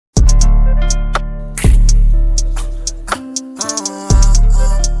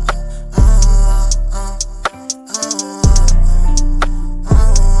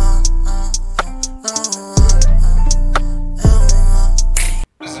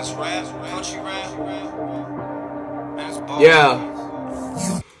Yeah.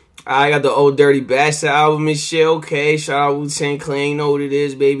 I got the Old Dirty Bastard album and shit. Okay, shout out Wu-Tang Clan. You know what it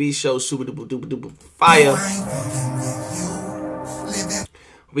is, baby. Show super duper duper duper fire.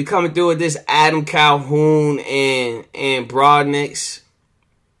 We coming through with this Adam Calhoun and Brodnax.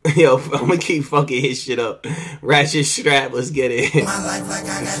 Yo, I'm gonna keep fucking his shit up. Ratchet strap, let's get it. My life like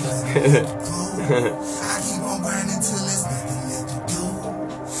I got nothing I keep on grinding till it's nothing left to do.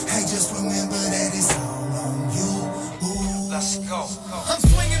 Hey, just remember that it's all on you. Ooh. Let's go. I'm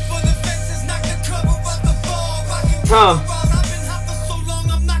swinging for the fences, knock the cover of the ball. I've been hot for so long,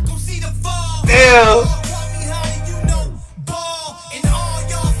 I'm not gonna see the fall. Damn.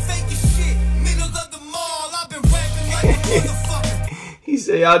 He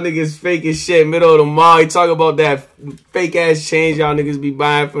said y'all niggas fake as shit, middle of the mall. He talk about that fake ass change y'all niggas be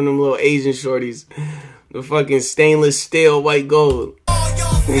buying from them little Asian shorties. The fucking stainless steel white gold.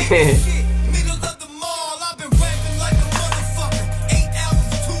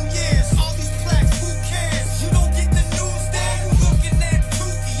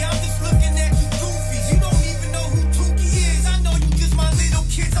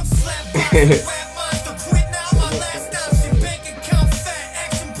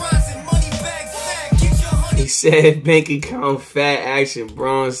 He said bank account fat, Action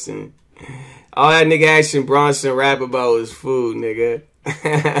Bronson. All that nigga Action Bronson rap about was food, nigga.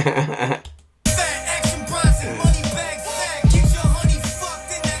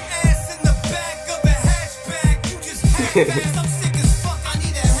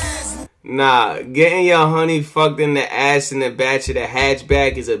 Nah, getting your honey fucked in the ass in the batch of the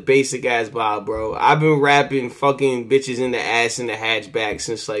hatchback is a basic ass vibe, bro. I've been rapping fucking bitches in the ass in the hatchback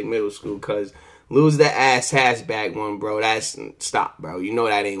since like middle school, cause lose the ass hatchback one, bro. That's stop, bro. You know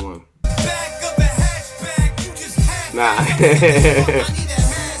that ain't one. Nah.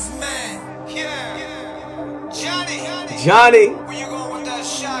 Johnny.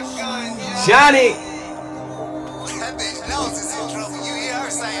 Johnny.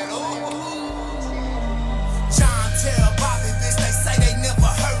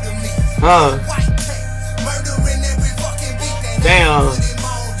 Huh. Damn.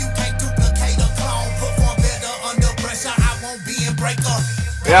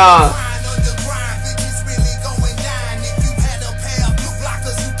 Yeah.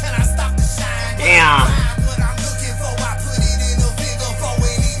 Damn.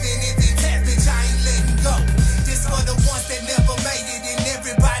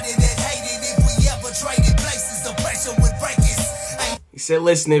 He said,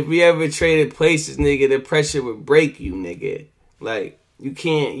 listen, if we ever traded places, nigga, the pressure would break you, nigga. Like, you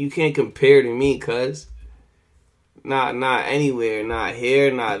can't compare to me, cuz. Not anywhere. Not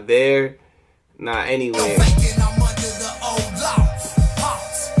here, not there, not anywhere.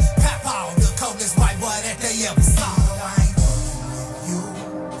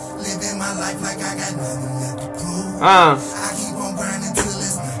 I keep on grinding till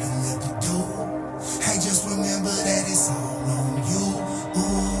there's nothing left to do. Hey, just remember that it's all on you. Ooh.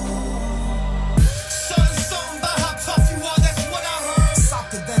 Something about how tough you are, that's what I heard.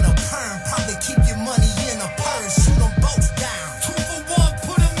 Softer than a perm, probably keep your money in a purse. Shoot them both down. 2 for 1,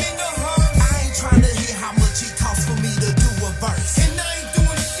 put them in the hearse. I ain't trying to hear how much it costs for me to do a verse. And I ain't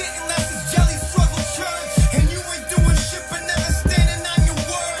doing shit unless it's jelly struggle church. And you ain't doing shit but never standing on your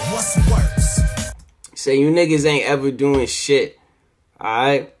word. What's worse? Say you niggas ain't ever doing shit,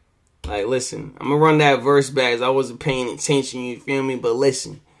 alright? Like, listen, I'm gonna run that verse back as I wasn't paying attention, you feel me? But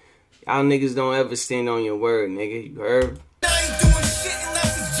listen, y'all niggas don't ever stand on your word, nigga, you heard? I ain't doing shit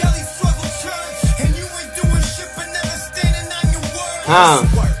unless it's jelly struggle church. And you ain't doing shit but never standing on your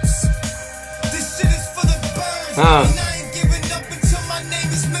word. This shit is for the birds. And I ain't giving up until my name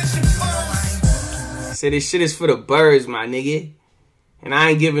is mentioned first. Say this shit is for the birds, my nigga. And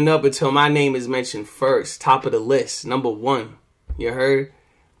I ain't giving up until my name is mentioned first. Top of the list. Number 1. You heard?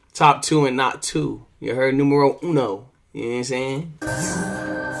 Top 2 and not 2. You heard? Numero uno. You know what I'm saying?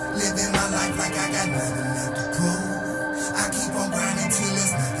 Living my life like I got nothing left to prove. I keep on grinding till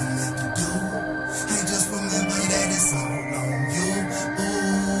there's nothing left to do. Hey, just remember that it's all on you.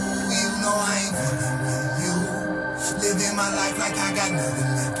 Ooh, you know I ain't fucking with you. Living my life like I got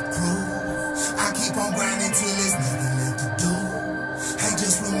nothing left to prove. I keep on grinding till there's nothing left to do. Hey,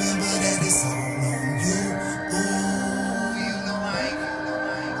 just remember that it's all on you. Ooh, you know I ain't.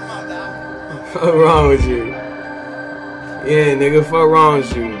 Come on, dog. What's wrong with you? Yeah, nigga, fuck wrong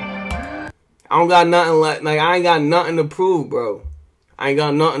with you? I don't got nothing like I ain't got nothing to prove, bro. I ain't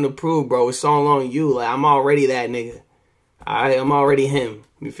got nothing to prove, bro. It's all on you. Like, I'm already that nigga. Alright, I'm already him.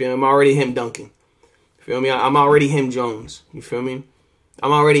 You feel me? I'm already him Duncan. You feel me? I'm already him Jones. You feel me?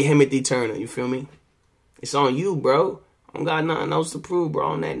 I'm already Timothy Turner, you feel me? It's on you, bro. I don't got nothing else to prove, bro,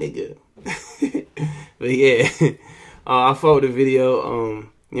 on that nigga. But yeah, I fuck with the video, you know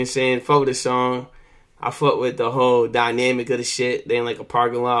what I'm saying? Fuck with the song. I fuck with the whole dynamic of the shit. They in like a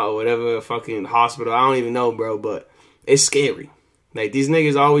parking lot or whatever, a fucking hospital. I don't even know, bro, but it's scary. Like, these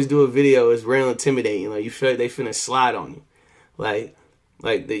niggas always do a video. It's real intimidating. Like, you feel like they finna slide on you. Like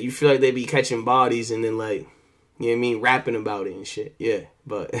you feel like they be catching bodies and then, like, you know what I mean, rapping about it and shit. Yeah,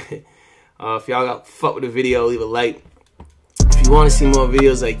 but if y'all got fuck with the video, leave a like. If you want to see more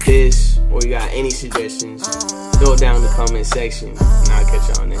videos like this, or you got any suggestions, throw it down in the comment section, and I'll catch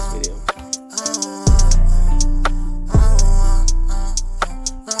y'all in the next video.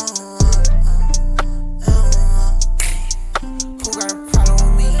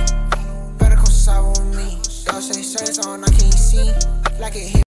 Like it hit